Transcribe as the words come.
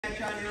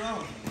match on your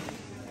own.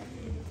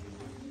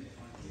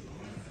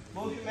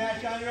 Motion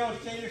match on your own.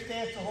 Stay in your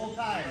stance the whole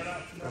time.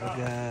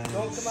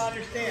 Don't come out of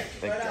your stance.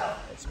 Spread out.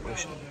 That's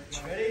motion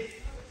match. Ready?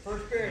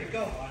 First period,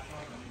 go.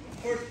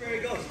 First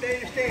period, go. Stay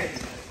in your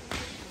stance.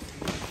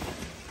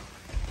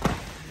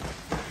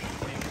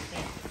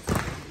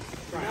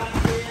 Do not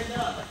stand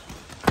up.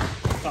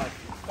 Sorry.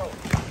 Go.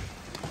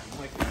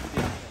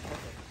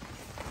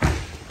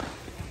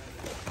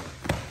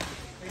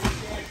 Stay in your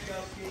stance,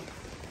 Kelsey.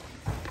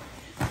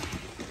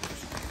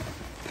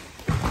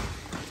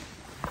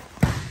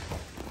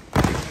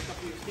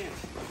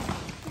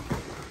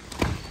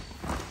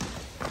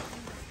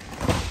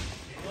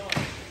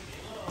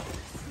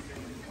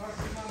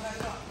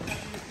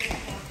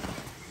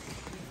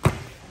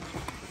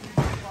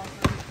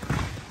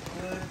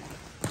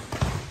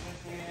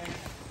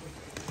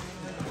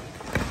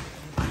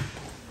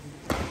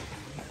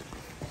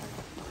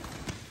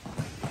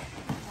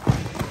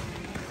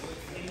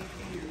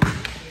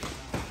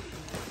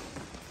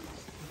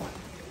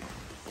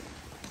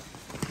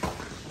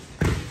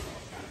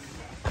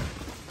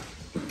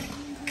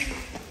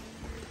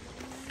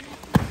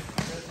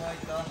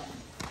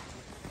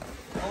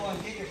 Hold on,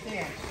 get your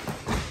stance.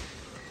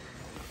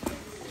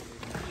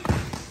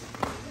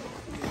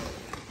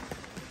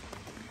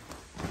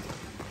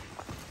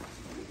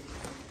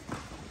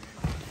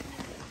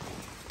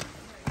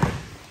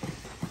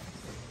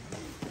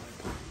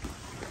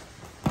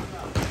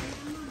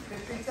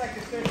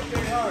 Seconds, finish the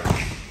period hard.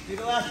 Be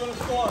the last one to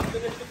score.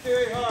 Finish the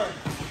period hard.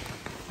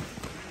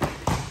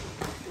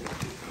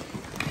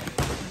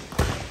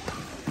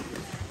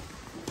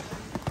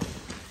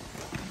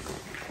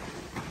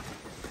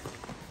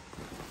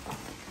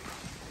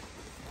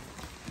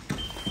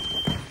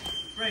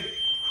 Break.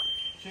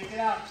 Shake it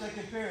out.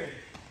 Second period.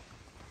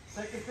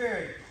 Second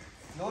period.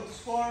 Know what the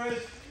score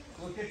is?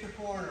 Look at your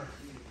corner.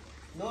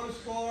 Know the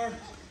score?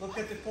 Look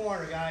at the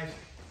corner, guys.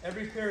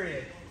 Every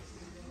period.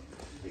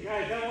 Hey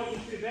guys, that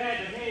wasn't too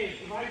bad, but hey,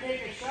 if I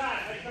take a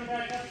shot, I come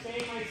back up,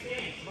 stay in my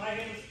stance. If I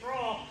hit a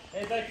sprawl,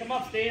 as I come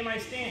up, stay in my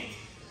stance.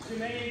 Too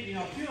many,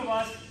 a few of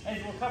us,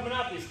 as we're coming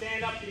up, we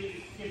stand up to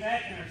get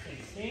back in our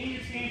stance. Stay in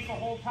your stance the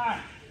whole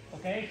time,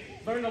 okay?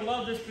 Learn to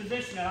love this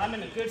position, and I'm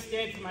in a good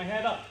stance with my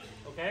head up,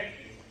 okay?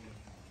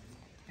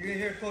 You're going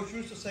to hear Coach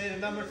Russo say it a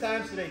number of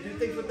times today. Do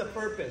things with a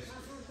purpose.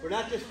 We're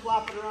not just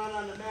flopping around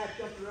on the mat,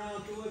 jumping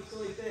around, doing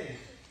silly things.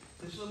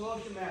 This is a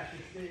motion match.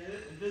 It's the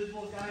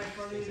invisible guy in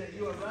front of you that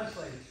you are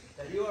wrestling,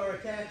 that you are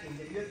attacking,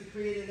 that you have to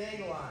create an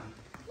angle on.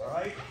 All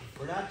right?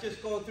 We're not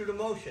just going through the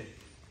motion.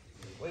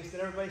 Wasting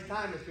everybody's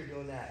time if you're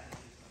doing that.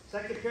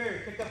 Second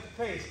period, pick up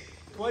the pace.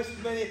 Twice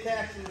as many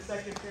attacks in the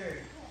second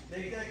period.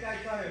 Make that guy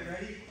tired.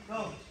 Ready?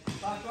 Go.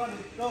 Stop running.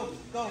 Go.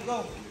 Go.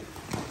 Go.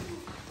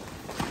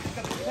 Pick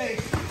up the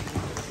pace.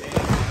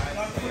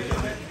 Start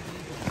pushing it.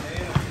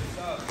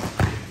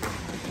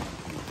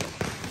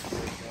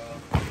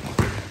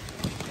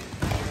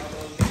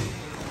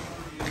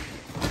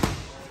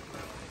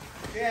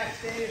 Yeah,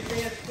 stay in your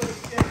stance, put a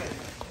stick in.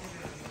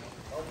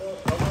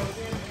 Elbows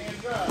in,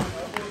 hands up.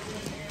 Elbows in,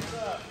 hands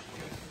up.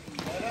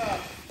 Head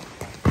up.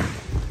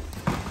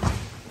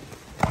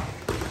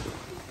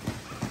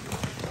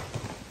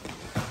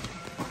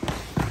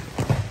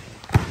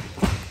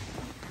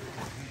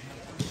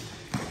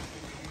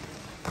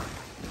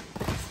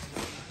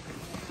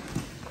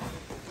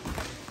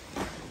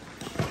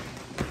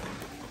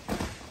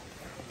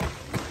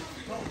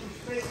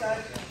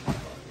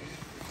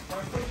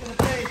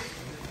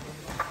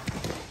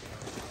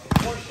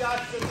 4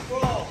 shots to the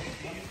scroll.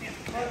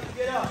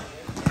 Get up.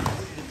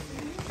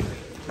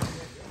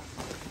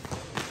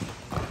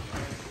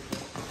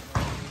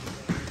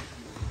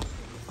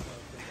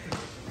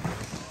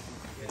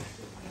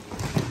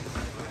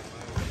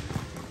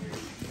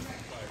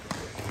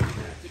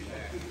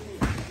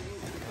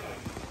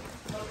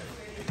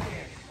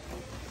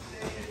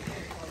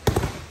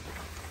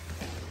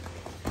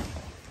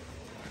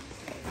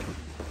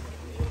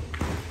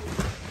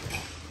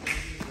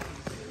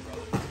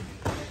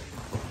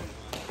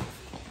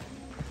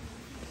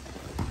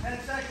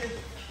 Seconds.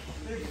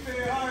 There's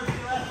very hard for the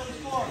last one to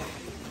score.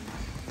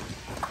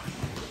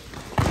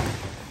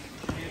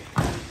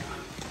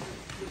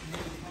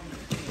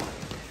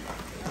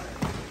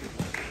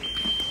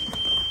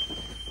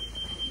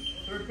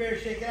 Third pair,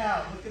 shake it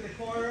out. Look at the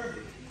corner,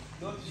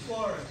 know what the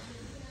score is.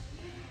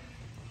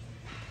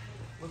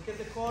 Look at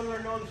the corner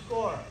and know the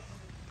score.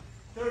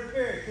 Third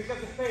period, pick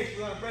up the pace.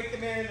 We want to break the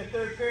man in the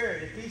third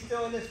period. If he's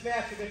still in this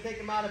match, we're going to take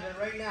him out of it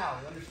right now.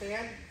 You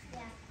understand? Yeah.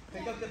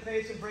 Pick up the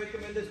pace and break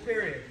him in this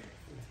period.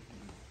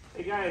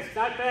 Hey guys,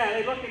 not bad.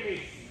 Hey, look at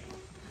me.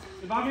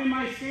 If I'm in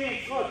my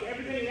stance, look,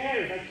 everything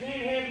matters. I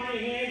can't have my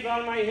hands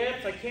on my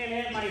hips. I can't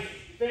have my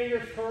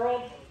fingers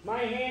curled. My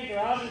hands are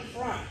out in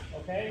front,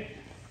 okay?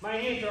 My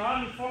hands are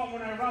out in front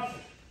when I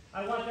wrestle.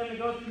 I want them to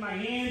go through my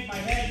hands, my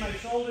head, my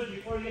shoulders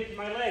before you get to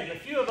my legs. A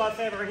few of us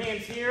have our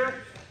hands here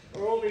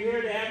or over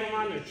here to have them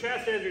on their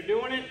chest as they're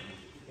doing it.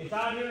 It's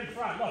out here in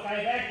front. Look, I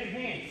have active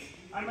hands.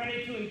 I'm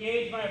ready to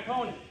engage my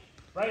opponent,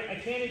 right? I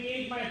can't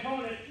engage my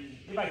opponent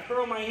if I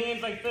curl my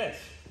hands like this.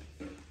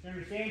 You You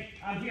understand?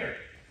 I'm here.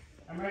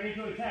 I'm ready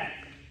to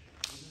attack.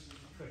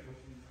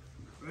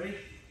 Ready?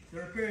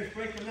 Third period's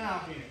breaking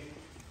now.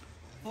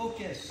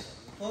 Focus.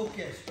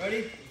 Focus.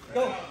 Ready?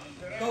 Go.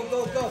 Go,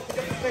 go, go. Pick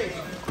up the pace.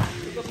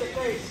 Pick up the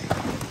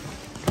pace.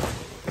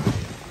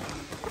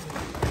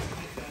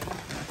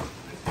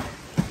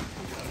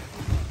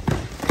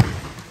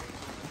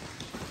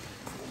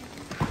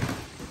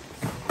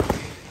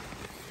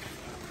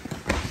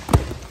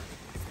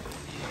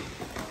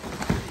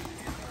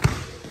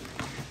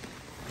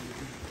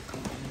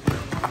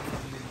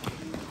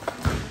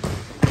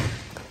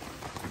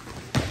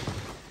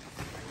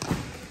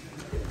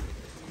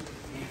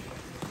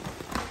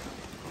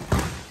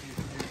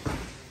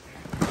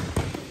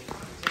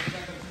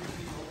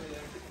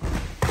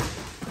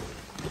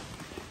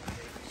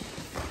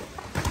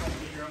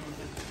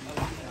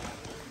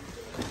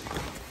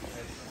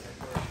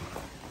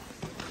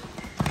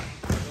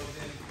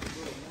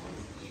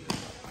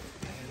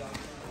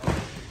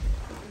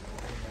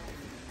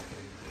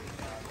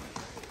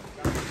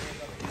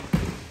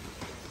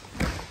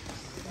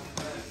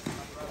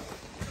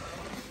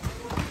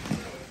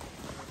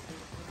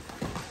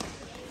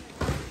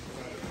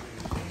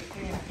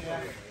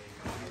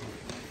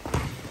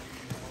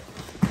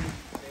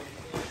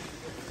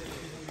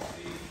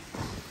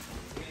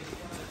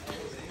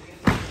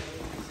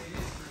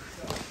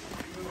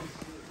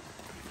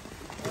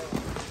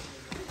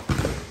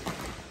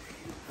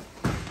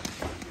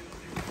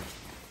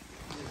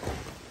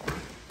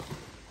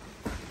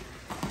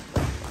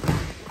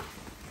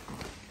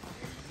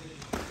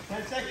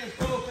 10 seconds,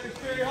 go. Finish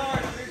very hard.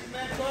 Finish the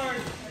match hard.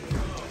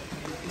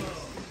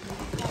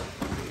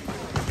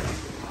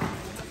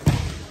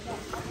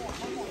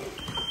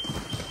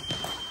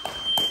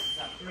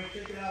 Great,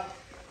 check it out.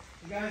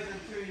 You guys,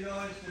 I'm sure you know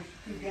there's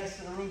two guests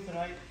in the room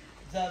tonight.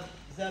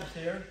 Zeb's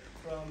here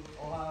from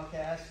Ohio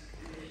Cast.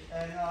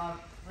 And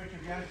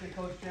Richard Jensen,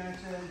 Coach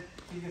Jensen,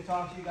 he can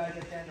talk to you guys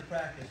at the end of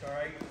practice, all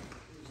right?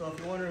 So if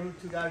you wonder who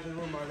two guys in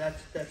the room are,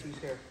 that's who's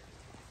here.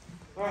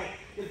 All right,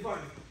 get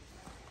started.